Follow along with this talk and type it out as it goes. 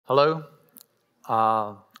Hello,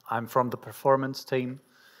 I'm from the performance team.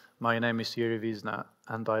 My name is Jiri Wiesner,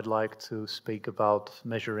 and I'd like to speak about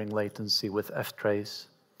measuring latency with ftrace.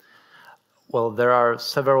 Well, there are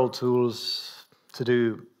several tools to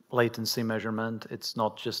do latency measurement. It's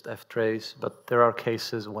not just ftrace, but there are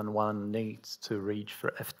cases when one needs to reach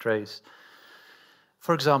for ftrace.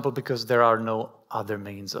 For example, because there are no other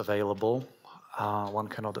means available, one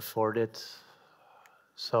cannot afford it.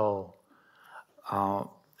 So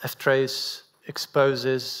ftrace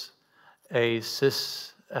exposes a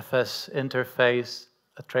sysfs interface,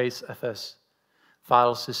 a tracefs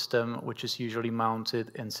file system, which is usually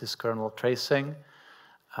mounted in syskernel tracing.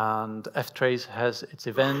 And ftrace has its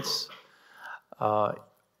events.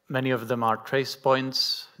 Many of them are trace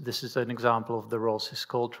points. This is an example of the raw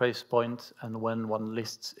syscall trace point. And when one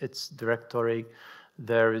lists its directory,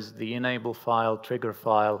 there is the enable file, trigger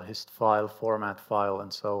file, hist file, format file,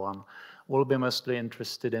 and so on. We'll be mostly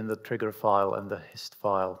interested in the trigger file and the hist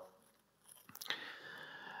file.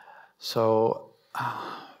 So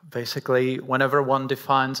basically, whenever one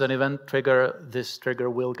defines an event trigger, this trigger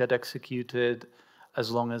will get executed as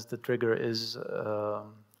long as the trigger is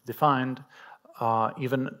defined,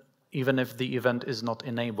 even if the event is not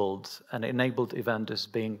enabled. An enabled event is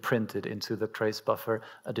being printed into the trace buffer.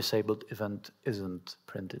 A disabled event isn't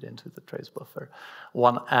printed into the trace buffer.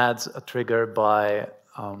 One adds a trigger by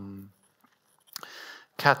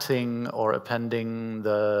catting or appending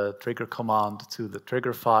the trigger command to the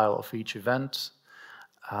trigger file of each event.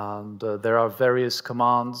 And there are various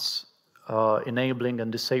commands enabling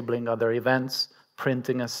and disabling other events,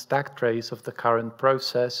 printing a stack trace of the current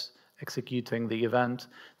process, executing the event,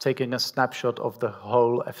 taking a snapshot of the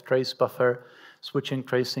whole ftrace buffer, switching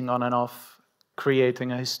tracing on and off,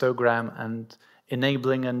 creating a histogram, and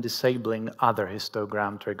enabling and disabling other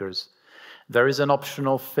histogram triggers. There is an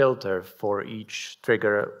optional filter for each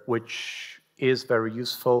trigger, which is very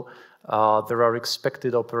useful. There are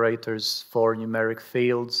expected operators for numeric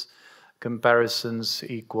fields, comparisons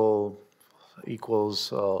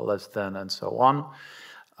equals less than, and so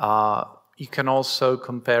on. You can also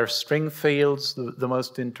compare string fields. The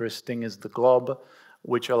most interesting is the glob,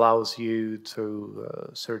 which allows you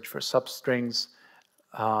to search for substrings.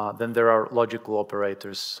 Then there are logical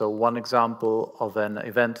operators. So one example of an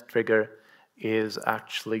event trigger is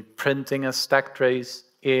actually printing a stack trace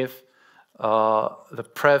if the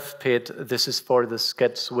prev pit, this is for the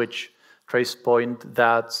get switch trace point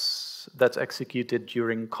that's executed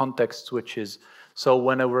during context switches. So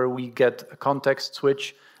whenever we get a context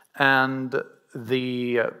switch and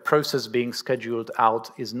the process being scheduled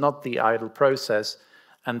out is not the idle process,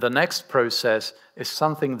 and the next process is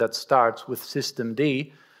something that starts with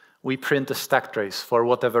systemd, we print a stack trace for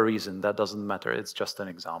whatever reason. That doesn't matter, it's just an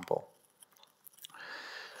example.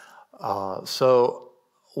 So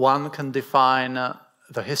one can define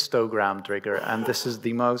the histogram trigger, and this is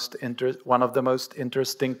the one of the most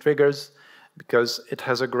interesting triggers because it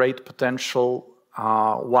has a great potential.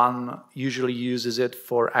 One usually uses it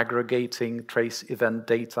for aggregating trace event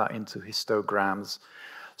data into histograms.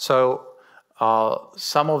 So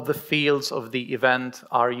some of the fields of the event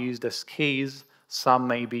are used as keys, some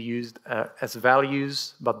may be used as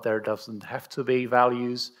values, but there doesn't have to be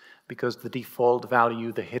values, because the default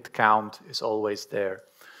value, the hit count, is always there.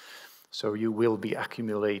 So you will be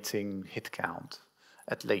accumulating hit count,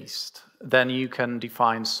 at least. Then you can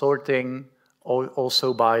define sorting,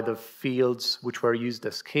 also by the fields which were used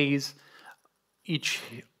as keys. Each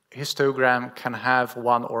histogram can have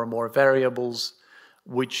one or more variables,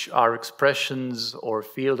 which are expressions or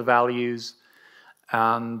field values,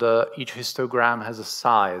 and each histogram has a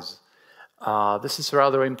size. This is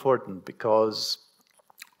rather important because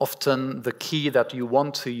often the key that you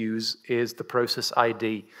want to use is the process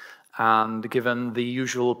ID, and given the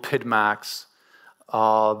usual PID max,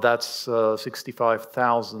 that's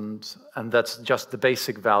 65,000, and that's just the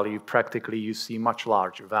basic value. Practically, you see much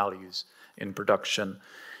larger values in production.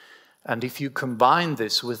 And if you combine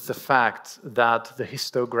this with the fact that the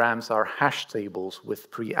histograms are hash tables with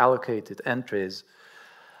pre-allocated entries,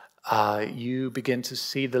 you begin to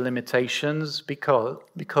see the limitations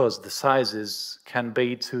because the sizes can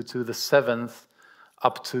be 2 to the 7th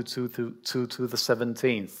up to 2 to the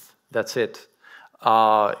 17th. That's it.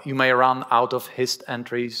 You may run out of hist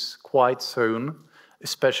entries quite soon,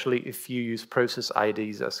 especially if you use process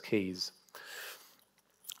IDs as keys.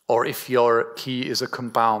 Or if your key is a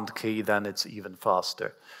compound key, then it's even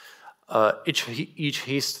faster. Each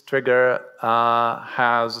hist trigger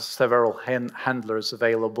has several handlers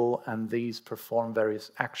available, and these perform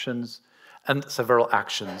various actions and several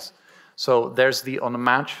actions. So there's the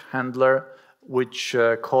onMatch handler, which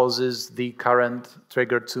causes the current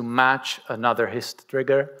trigger to match another hist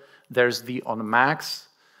trigger. There's the onMax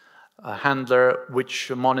handler,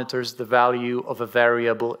 which monitors the value of a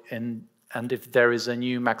variable, and if there is a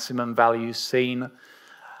new maximum value seen,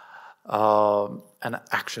 an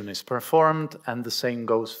action is performed, and the same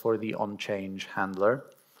goes for the onChange handler.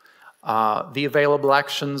 The available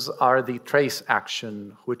actions are the trace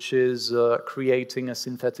action, which is creating a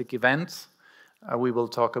synthetic event. We will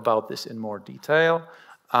talk about this in more detail.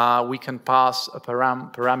 We can pass a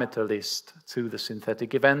parameter list to the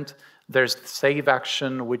synthetic event. There's the save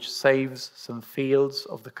action, which saves some fields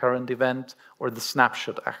of the current event, or the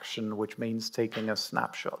snapshot action, which means taking a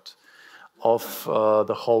snapshot of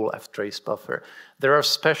the whole ftrace buffer. There are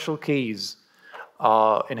special keys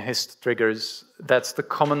in hist triggers. That's the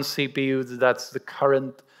common CPU, that's the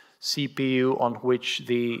current CPU on which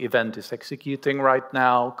the event is executing right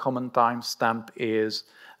now. Common timestamp is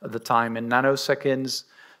the time in nanoseconds.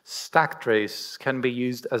 Stack trace can be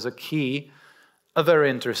used as a key. A very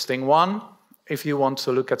interesting one, if you want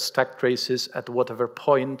to look at stack traces at whatever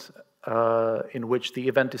point in which the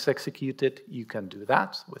event is executed, you can do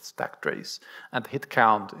that with stack trace. And hit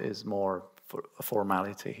count is more for a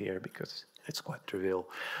formality here because it's quite trivial.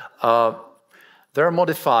 There are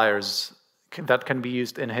modifiers that can be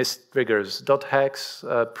used in hist triggers, .hex,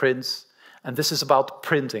 prints, and this is about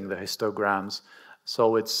printing the histograms.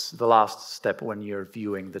 So it's the last step when you're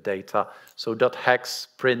viewing the data. So .hex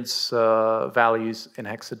prints values in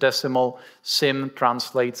hexadecimal. Sim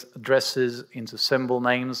translates addresses into symbol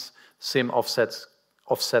names. Sim offset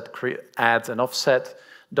adds an offset.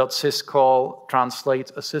 .syscall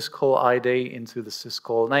translates a syscall ID into the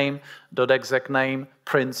syscall name. .exec name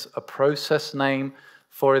prints a process name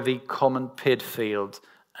for the common PID field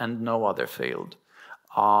and no other field.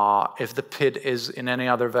 If the PID is in any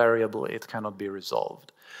other variable, it cannot be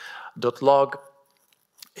resolved. .log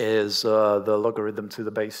is the logarithm to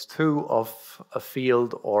the base 2 of a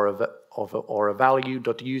field or a value.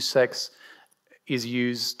 .usex is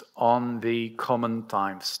used on the common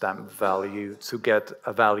timestamp value to get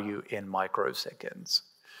a value in microseconds.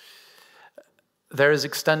 There is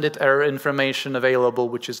extended error information available,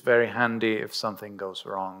 which is very handy if something goes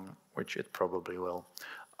wrong, which it probably will.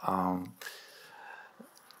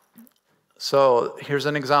 So here's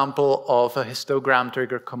an example of a histogram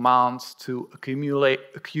trigger command to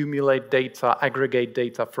accumulate data, aggregate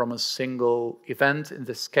data from a single event. In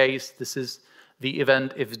this case, this is the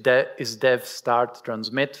event is dev start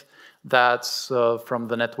transmit. That's from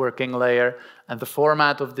the networking layer. And the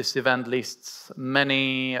format of this event lists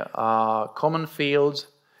many common fields.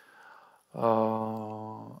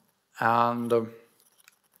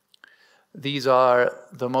 These are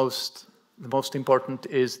the most important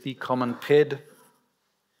is the common PID.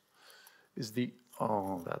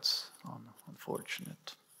 That's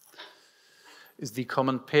unfortunate. Is the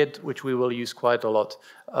common PID, which we will use quite a lot.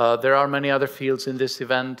 There are many other fields in this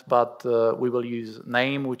event, but we will use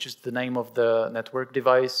name, which is the name of the network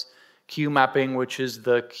device, queue mapping, which is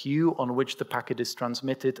the queue on which the packet is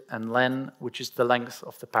transmitted, and len, which is the length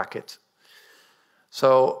of the packet.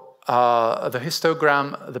 So the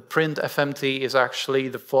histogram, the print FMT, is actually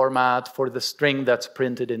the format for the string that's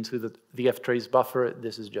printed into the ftrace buffer.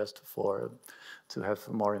 This is just to have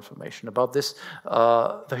more information about this.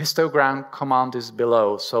 The histogram command is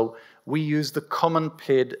below. So we use the common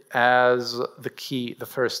PID as the key, the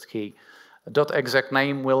first key. .exec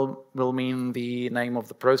name will mean the name of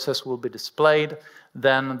the process will be displayed.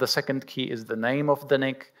 Then the second key is the name of the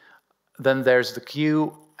NIC. Then there's the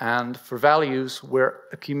queue. And for values, we're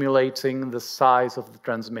accumulating the size of the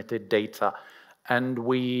transmitted data. And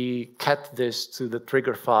we cat this to the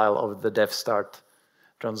trigger file of the dev start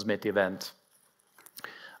transmit event.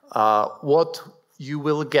 What you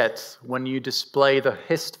will get when you display the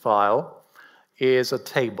hist file is a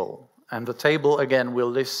table. And the table, again, will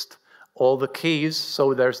list all the keys.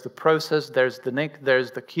 So there's the process, there's the NIC,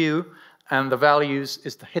 there's the queue, and the values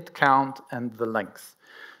is the hit count and the length.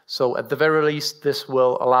 So at the very least, this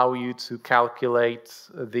will allow you to calculate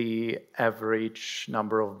the average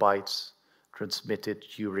number of bytes transmitted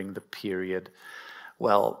during the period.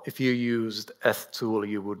 Well, if you used ftool,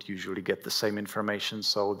 you would usually get the same information,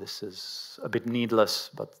 so this is a bit needless,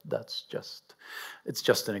 but it's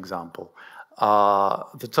just an example.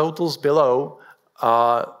 The totals below,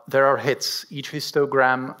 there are hits. Each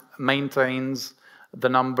histogram maintains the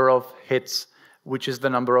number of hits, which is the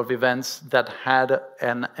number of events that had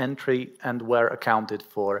an entry and were accounted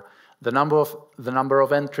for. The number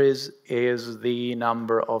of entries is the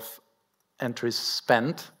number of entries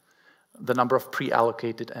spent, the number of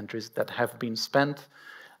pre-allocated entries that have been spent,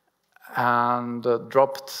 and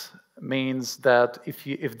dropped means that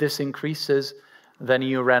if this increases, then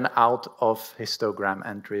you run out of histogram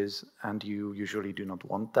entries, and you usually do not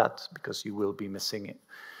want that because you will be missing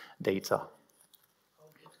data.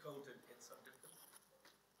 Hit count and hits are different.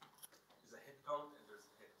 There's a hit count and there's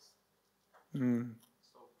hits.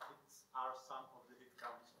 So hits are sum of the hit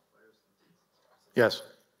counts of various things. Yes,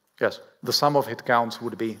 yes. The sum of hit counts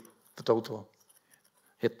would be the total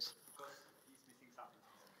hits. Because he's missing something.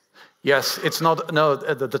 Yes, it's not, no,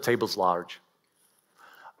 the table's large.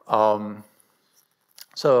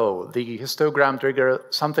 So the histogram trigger,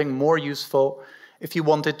 something more useful if you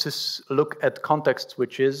wanted to look at context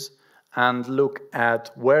switches and look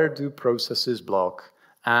at where do processes block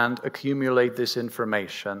and accumulate this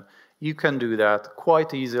information. You can do that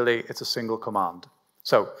quite easily. It's a single command.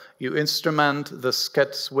 So you instrument the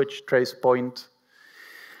scat switch trace point,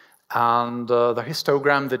 and the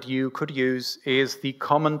histogram that you could use is the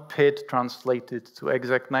common PID translated to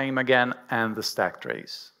exact name again and the stack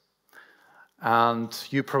trace. And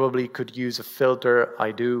you probably could use a filter.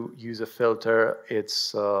 I do use a filter.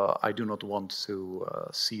 It's I do not want to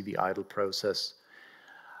see the idle process.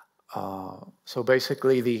 So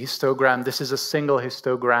basically the histogram, this is a single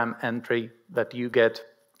histogram entry that you get.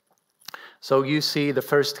 So you see the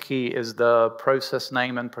first key is the process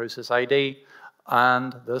name and process ID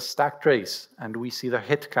and the stack trace, and we see the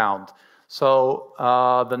hit count. So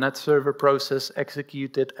the net server process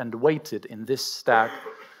executed and waited in this stack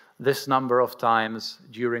this number of times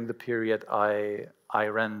during the period I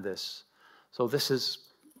ran this. So this is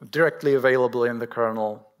directly available in the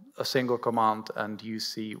kernel, a single command, and you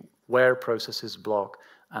see where processes block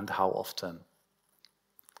and how often.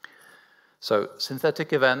 So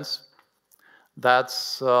synthetic events,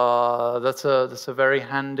 that's a very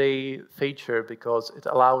handy feature because it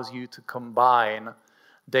allows you to combine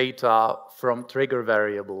data from trigger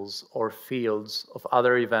variables or fields of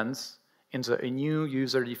other events into a new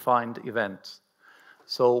user-defined event.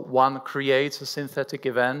 So one creates a synthetic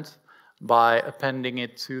event by appending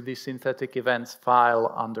it to the synthetic events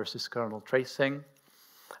file under syskernel tracing.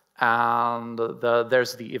 And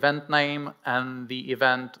there's the event name, and the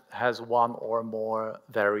event has one or more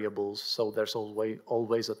variables. So there's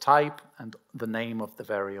always a type and the name of the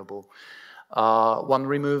variable. One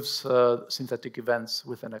removes synthetic events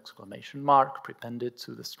with an exclamation mark prepended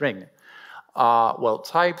to the string. Well,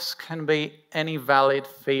 types can be any valid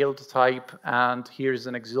field type, and here's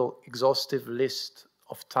an exhaustive list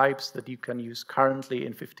of types that you can use currently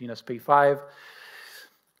in 15SP5.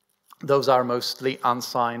 Those are mostly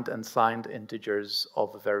unsigned and signed integers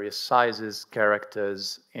of various sizes,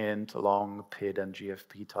 characters, int, long, PID, and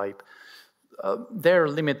GFP type. They're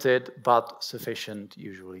limited, but sufficient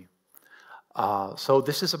usually. So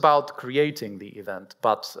this is about creating the event,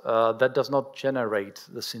 but that does not generate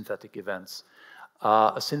the synthetic events.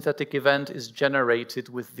 A synthetic event is generated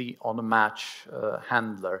with the onMatch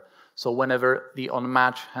handler. So whenever the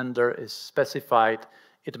onMatch handler is specified,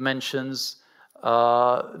 it mentions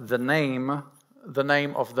the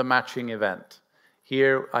name of the matching event.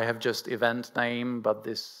 Here I have just event name, but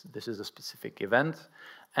this is a specific event.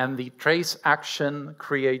 And the trace action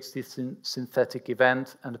creates this synthetic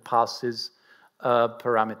event and passes a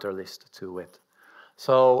parameter list to it.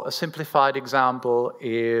 So a simplified example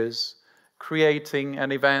is creating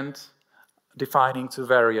an event, defining two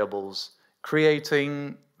variables,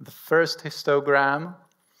 creating the first histogram,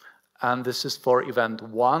 and this is for event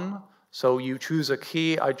 1. So you choose a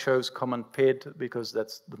key. I chose common PID because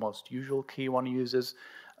that's the most usual key one uses.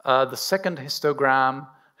 The second histogram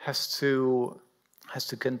has to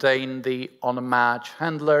contain the onMatch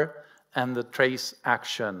handler and the trace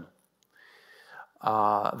action.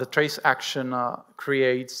 The trace action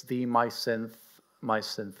creates the mysynth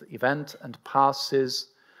event and passes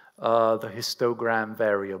the histogram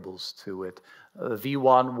variables to it.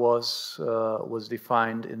 V1 was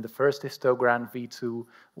defined in the first histogram, V2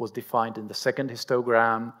 was defined in the second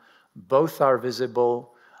histogram. Both are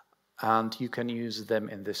visible, and you can use them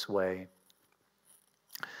in this way.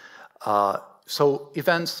 So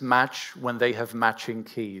events match when they have matching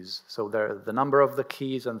keys. So the number of the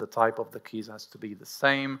keys and the type of the keys has to be the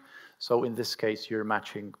same. So in this case, you're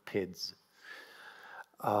matching PIDs.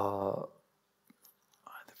 The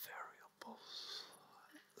variables.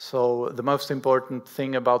 So the most important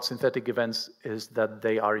thing about synthetic events is that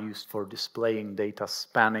they are used for displaying data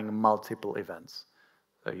spanning multiple events.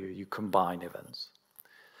 So you combine events.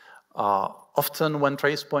 Often when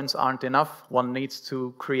trace points aren't enough, one needs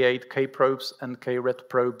to create k-probes and k-ret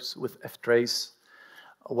probes with ftrace.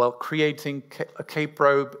 Well, creating a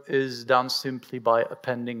k-probe is done simply by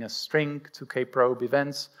appending a string to k-probe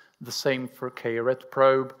events, the same for k-ret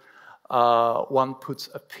probe. one puts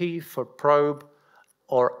a P for probe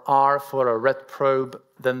or R for a red probe,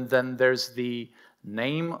 then there's the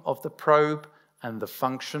name of the probe and the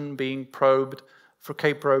function being probed. For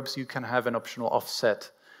k-probes, you can have an optional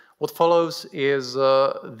offset. What follows is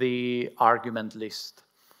the argument list.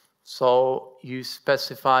 So you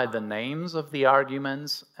specify the names of the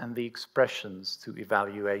arguments and the expressions to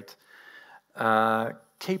evaluate.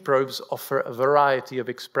 K-probes offer a variety of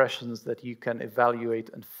expressions that you can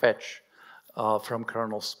evaluate and fetch from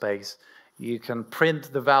kernel space. You can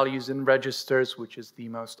print the values in registers, which is the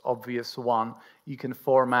most obvious one. You can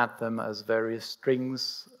format them as various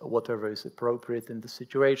strings, whatever is appropriate in the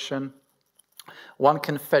situation. One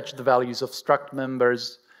can fetch the values of struct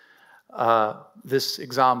members. This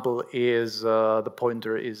example is the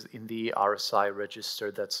pointer is in the RSI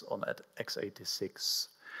register that's on at x86.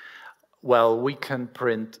 Well, we can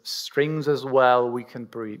print strings as well. We can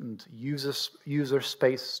print user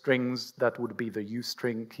space strings. That would be the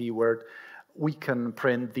uString keyword. We can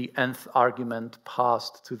print the nth argument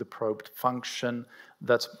passed to the probed function.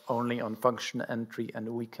 That's only on function entry, and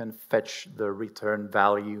we can fetch the return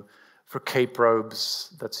value. For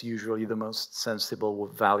k-probes, that's usually the most sensible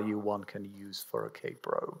value one can use for a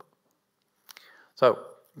k-probe. So,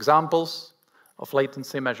 examples of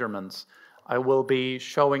latency measurements. I will be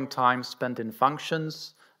showing time spent in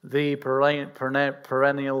functions, the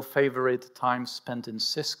perennial favorite time spent in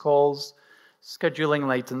syscalls, scheduling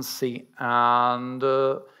latency, and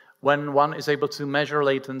when one is able to measure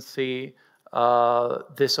latency,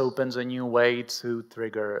 this opens a new way to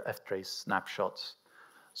trigger ftrace snapshots.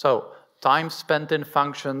 So, time spent in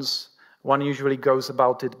functions, one usually goes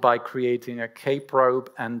about it by creating a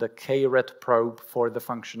k-probe and a k-ret probe for the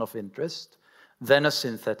function of interest, then a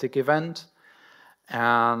synthetic event,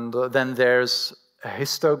 and then there's a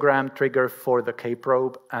histogram trigger for the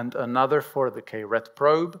k-probe and another for the k-ret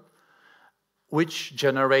probe, which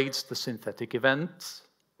generates the synthetic event.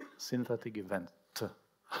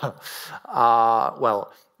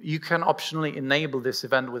 Well, you can optionally enable this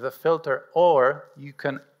event with a filter, or you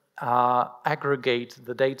can aggregate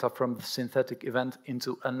the data from the synthetic event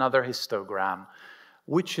into another histogram,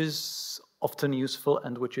 which is often useful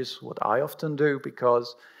and which is what I often do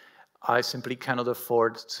because I simply cannot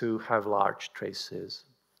afford to have large traces.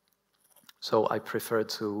 So I prefer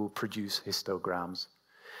to produce histograms.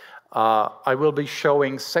 I will be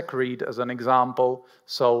showing secread as an example.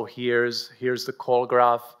 So here's the call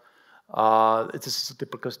graph. This is a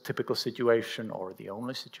typical situation, or the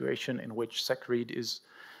only situation in which secread is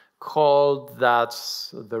called.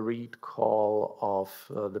 That's the read call of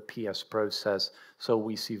the PS process. So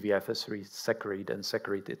we see VFS read secread and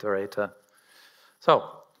secread iterator.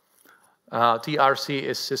 So TRC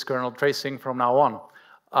is syskernel tracing from now on.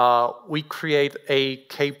 We create a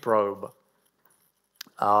k-probe.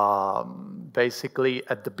 Basically,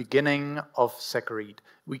 at the beginning of secread,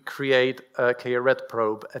 we create a k-ret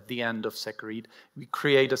probe at the end of secread. We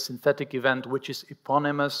create a synthetic event which is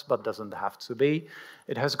eponymous but doesn't have to be.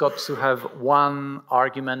 It has got to have one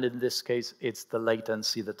argument. In this case, it's the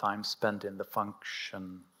latency, the time spent in the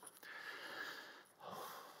function.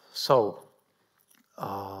 So,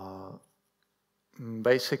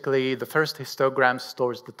 basically, the first histogram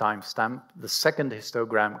stores the timestamp. The second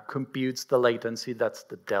histogram computes the latency, that's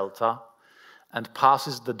the delta, and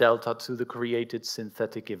passes the delta to the created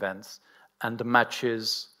synthetic events and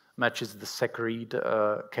matches the secread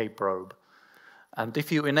k-probe. And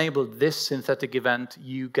if you enable this synthetic event,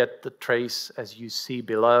 you get the trace as you see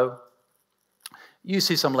below. You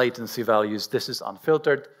see some latency values. This is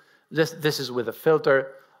unfiltered. This is with a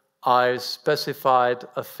filter. I specified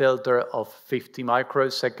a filter of 50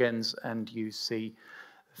 microseconds, and you see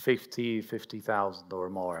 50,000 or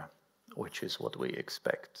more, which is what we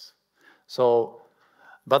expect. So,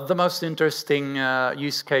 but the most interesting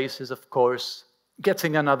use case is, of course,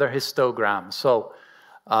 getting another histogram. So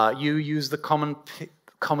you use the common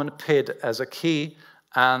PID as a key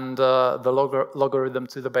and the logarithm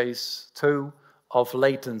to the base 2 of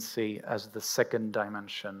latency as the second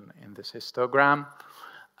dimension in this histogram.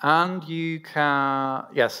 And you can,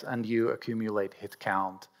 yes, and you accumulate hit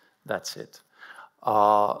count. That's it.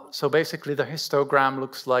 So basically the histogram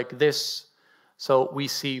looks like this. So we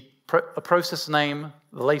see a process name,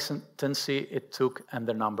 the latency it took, and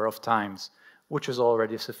the number of times, which is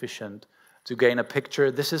already sufficient to gain a picture.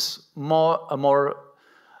 This is an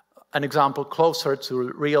example closer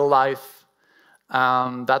to real life.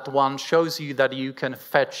 That one shows you that you can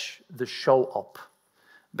fetch the show up.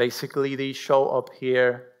 Basically, the show up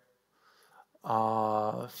here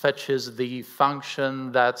fetches the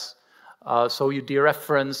function that's, so you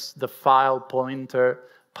dereference the file pointer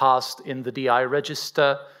passed in the DI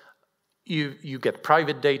register. you get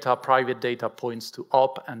private data points to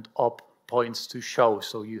op, and op points to show.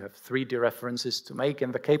 So you have 3D references to make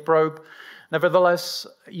in the k-probe. Nevertheless,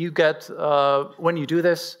 you get, when you do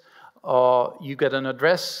this, you get an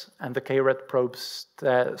address, and the k-ret probe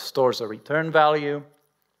stores a return value.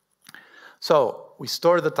 So we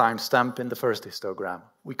store the timestamp in the first histogram.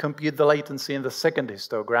 We compute the latency in the second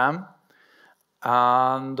histogram.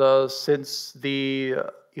 And since the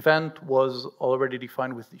event was already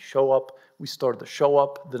defined with the show up, we store the show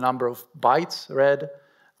up, the number of bytes read,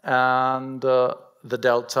 and the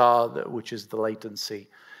delta, which is the latency.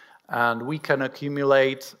 And we can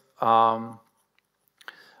accumulate,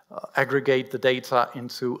 aggregate the data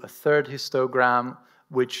into a third histogram,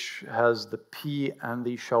 which has the P and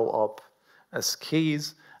the show up as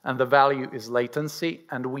keys, and the value is latency,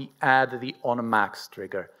 and we add the onMax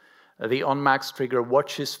trigger. The onMax trigger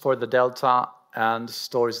watches for the delta and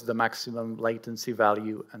stores the maximum latency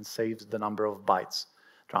value and saves the number of bytes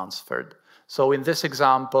transferred. So in this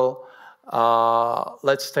example,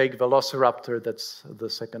 let's take Velociraptor, that's the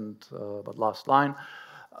second but last line,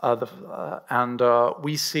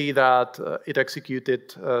 we see that it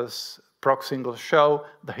executed proc single show.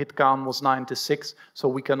 The hit count was 96, so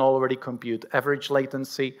we can already compute average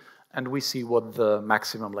latency, and we see what the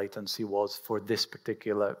maximum latency was for this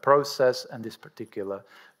particular process and this particular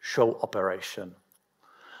show operation.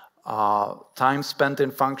 Time spent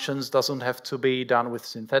in functions doesn't have to be done with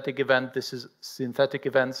synthetic event. This is synthetic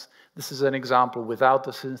events. This is an example without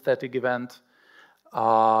the synthetic event.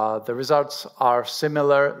 The results are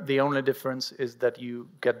similar. The only difference is that you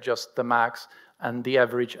get just the max and the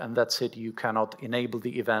average, and that's it. You cannot enable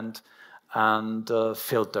the event and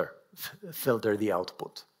filter the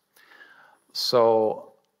output.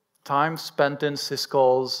 So time spent in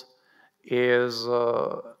syscalls is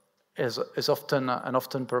often an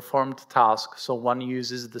often performed task. So one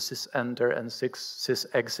uses the sysenter and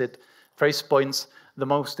sysexit trace points. The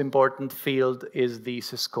most important field is the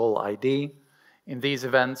syscall ID in these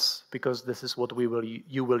events, because this is what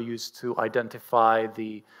you will use to identify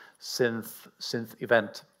the synth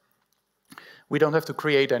event. We don't have to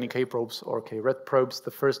create any k-probes or k-ret probes.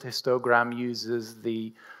 The first histogram uses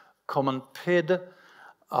the common PID.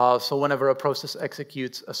 So whenever a process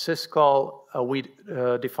executes a syscall, we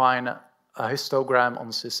define a histogram on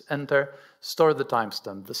sysenter, store the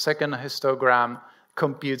timestamp. The second histogram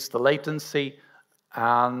computes the latency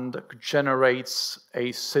and generates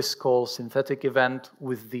a syscall synthetic event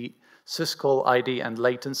with the syscall ID and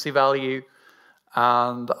latency value.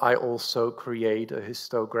 And I also create a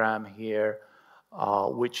histogram here,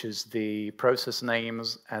 which is the process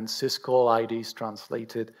names and syscall IDs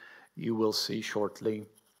translated. You will see shortly.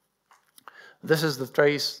 This is the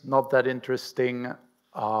trace, not that interesting,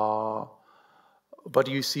 but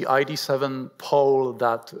you see ID7 poll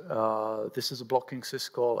that this is a blocking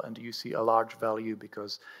syscall, and you see a large value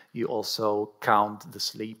because you also count the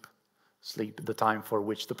sleep, the time for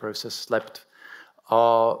which the process slept.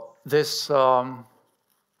 This is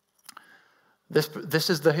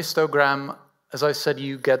the histogram. As I said,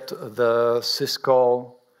 you get the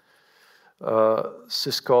syscall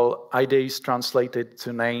IDs translated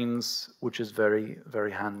to names, which is very,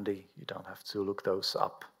 very handy. You don't have to look those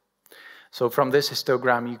up. So from this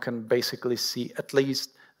histogram, you can basically see at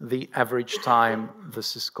least the average time the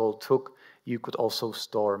syscall took. You could also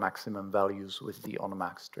store maximum values with the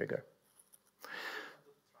onMax trigger.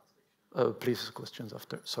 Please, questions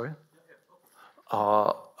after. Sorry?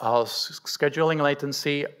 Scheduling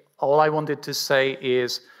latency, all I wanted to say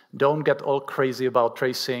is don't get all crazy about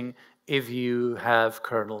tracing. If you have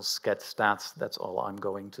kernel scat-stats, that's all I'm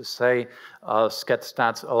going to say.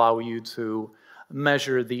 Scat-stats allow you to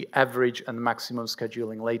measure the average and maximum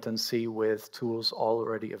scheduling latency with tools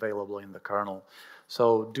already available in the kernel.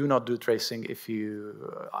 So do not do tracing if you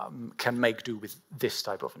can make do with this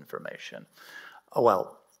type of information.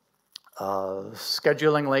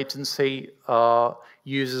 Scheduling latency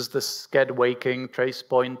uses the sched-waking trace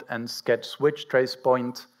point and sched-switch trace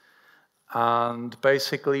point. And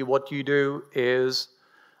basically what you do is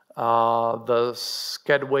the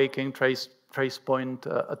sched-waking trace point,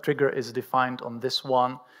 a trigger is defined on this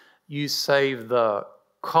one. You save the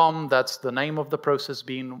com, that's the name of the process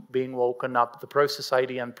being woken up, the process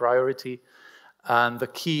ID and priority, and the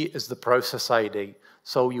key is the process ID.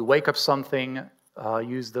 So you wake up something,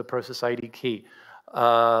 use the process ID key.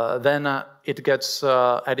 Then it gets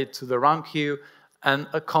added to the run queue, and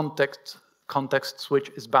a context switch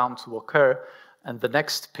is bound to occur. And the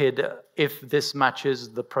next PID, if this matches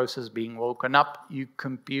the process being woken up, you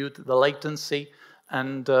compute the latency,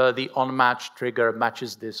 and the onMatch trigger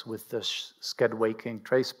matches this with the sched-waking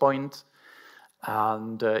trace point.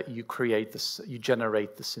 and you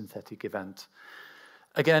generate the synthetic event.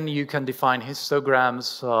 Again, you can define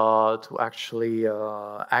histograms to actually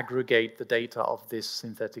aggregate the data of this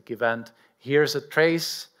synthetic event. Here's a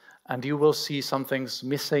trace, and you will see something's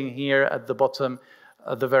missing here at the bottom.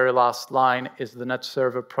 The very last line is the net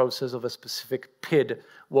server process of a specific PID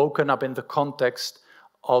woken up in the context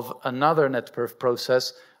of another netperf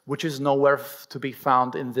process, which is nowhere to be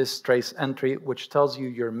found in this trace entry, which tells you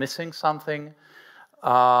you're missing something.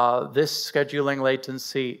 This scheduling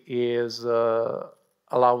latency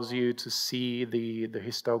allows you to see the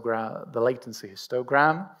latency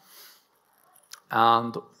histogram.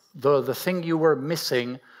 And the thing you were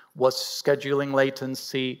missing was scheduling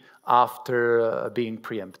latency after being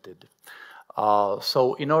preempted.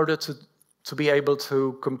 So in order to be able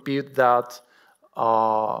to compute that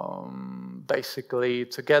basically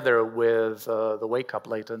together with the wake-up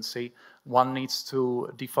latency, one needs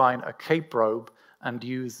to define a k-probe and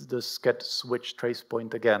use the get switch trace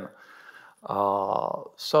point again.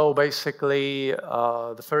 So basically,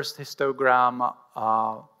 the first histogram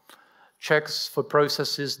checks for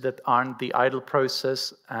processes that aren't the idle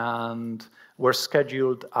process and were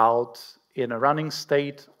scheduled out in a running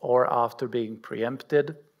state or after being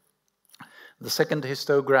preempted. The second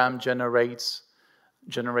histogram generates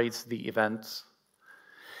the events.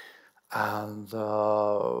 And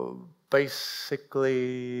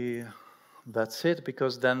basically, that's it,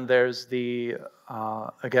 because then there's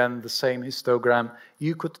again, the same histogram.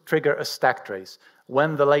 You could trigger a stack trace.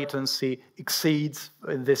 When the latency exceeds,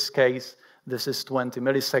 in this case, this is 20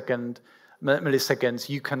 milliseconds,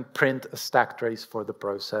 you can print a stack trace for the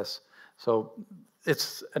process. So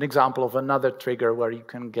it's an example of another trigger where you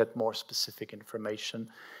can get more specific information.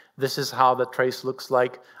 This is how the trace looks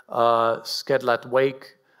like. Sched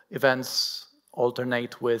wake events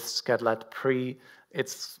alternate with sched pre.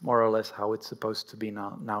 It's more or less how it's supposed to be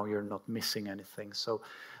now. Now you're not missing anything. So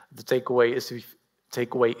the takeaway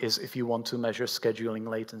is if you want to measure scheduling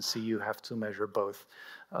latency, you have to measure both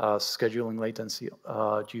scheduling latency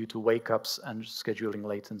due to wake-ups and scheduling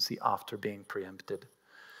latency after being preempted.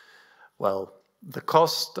 Well, the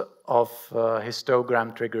cost of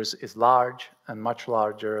histogram triggers is large and much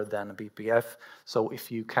larger than BPF. So if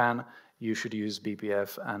you can, you should use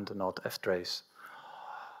BPF and not ftrace.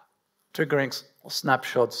 Triggering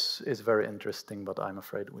snapshots is very interesting, but I'm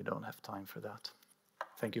afraid we don't have time for that.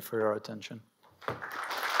 Thank you for your attention.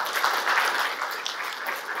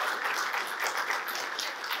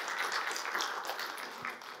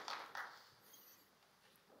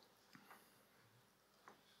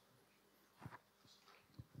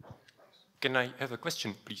 Can I have a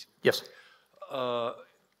question, please? Yes.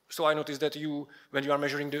 So I noticed that when you are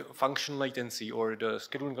measuring the function latency or the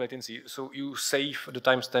scheduling latency, so you save the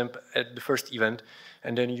timestamp at the first event,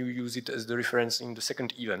 and then you use it as the reference in the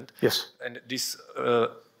second event. Yes. And this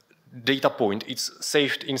data point, it's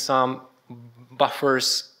saved in some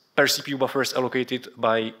buffers, per CPU buffers allocated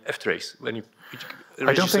by ftrace.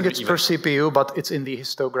 I don't think it's per CPU, but it's in the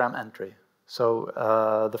histogram entry. So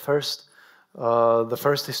the first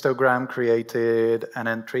histogram created an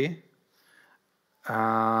entry,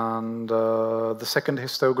 and the second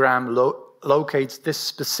histogram locates this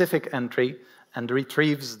specific entry and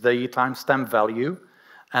retrieves the timestamp value.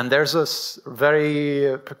 And there's a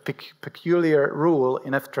very peculiar rule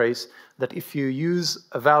in ftrace that if you use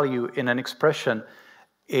a value in an expression,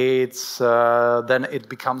 then it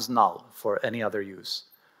becomes null for any other use.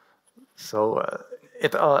 So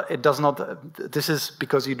it does not. This is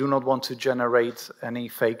because you do not want to generate any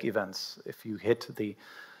fake events. If you hit the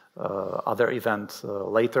other event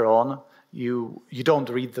later on, you don't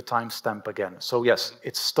read the timestamp again. So yes,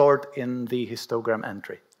 it's stored in the histogram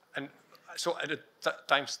entry. And so at the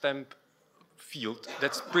timestamp field,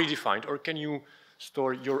 that's predefined, or can you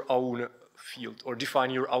store your own field or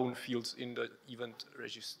define your own fields in the event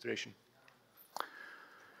registration?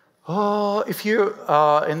 If you,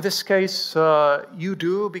 in this case, you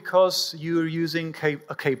do, because you're using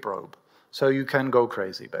a k-probe. So you can go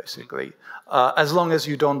crazy, basically, as long as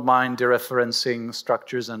you don't mind dereferencing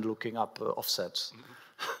structures and looking up offsets.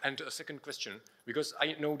 And a second question, because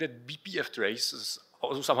I know that bpftrace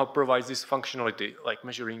also somehow provides this functionality, like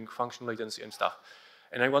measuring function latency and stuff.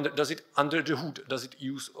 And I wonder, does it, under the hood, does it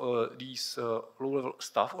use these low-level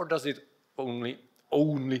stuff, or does it only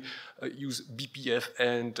use BPF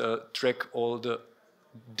and track all the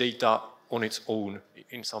data on its own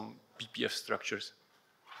in some BPF structures?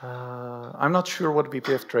 I'm not sure what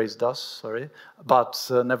bpftrace does, sorry, but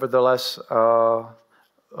nevertheless,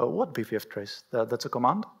 what bpftrace? That's a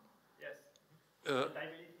command? Yes. I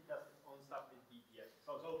believe it does its own stuff with BPF.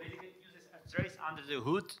 So basically it uses ftrace under the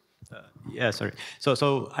hood Yeah, sorry.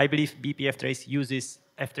 So I believe bpftrace uses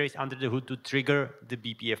ftrace under the hood to trigger the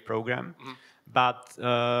bpf program, but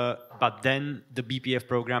then the bpf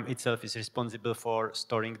program itself is responsible for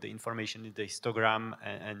storing the information in the histogram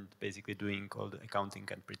and basically doing all the accounting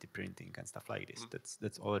and pretty printing and stuff like this.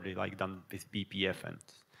 That's already like done with bpf and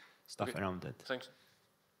stuff around that. Thanks.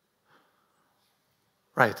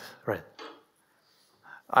 Right, right.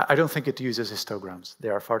 I don't think it uses histograms. They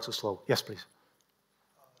are far too slow. Yes, please.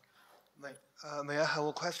 May I have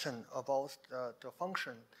a question about the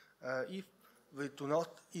function? If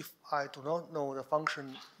I do not know the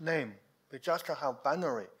function name, we just have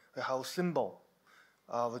binary, we have symbol.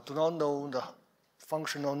 We do not know the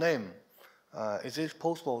functional name. Is it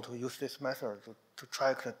possible to use this method to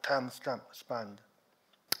track the time span?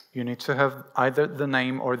 You need to have either the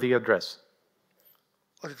name or the address.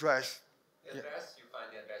 Address. The address, you find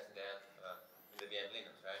the address in the VM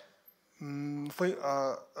Linux, right?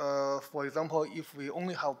 For example, if we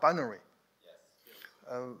only have binary, Yes.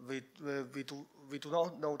 we do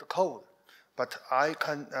not know the code, but I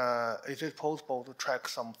can. Is it possible to track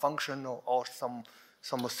some function or some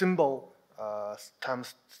symbol time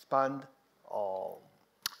span or?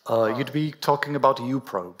 You'd be talking about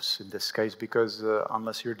U-probes in this case, because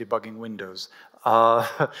unless you're debugging Windows,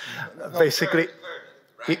 basically,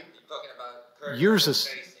 Right? You're talking about kernel uses.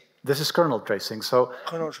 tracing. This is kernel tracing, so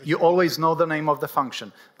you always know the name of the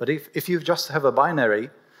function. But if you just have a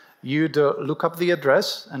binary, you'd look up the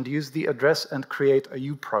address and use the address and create a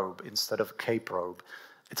U-probe instead of a K-probe.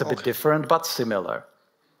 It's a bit different, but similar.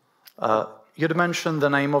 You'd mention the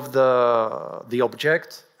name of the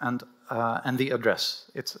object and the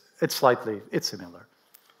address. It's similar.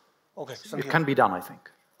 Okay, It can be done, I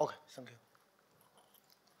think. Okay, thank you.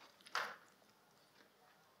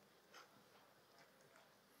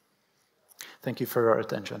 Thank you for your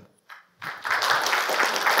attention.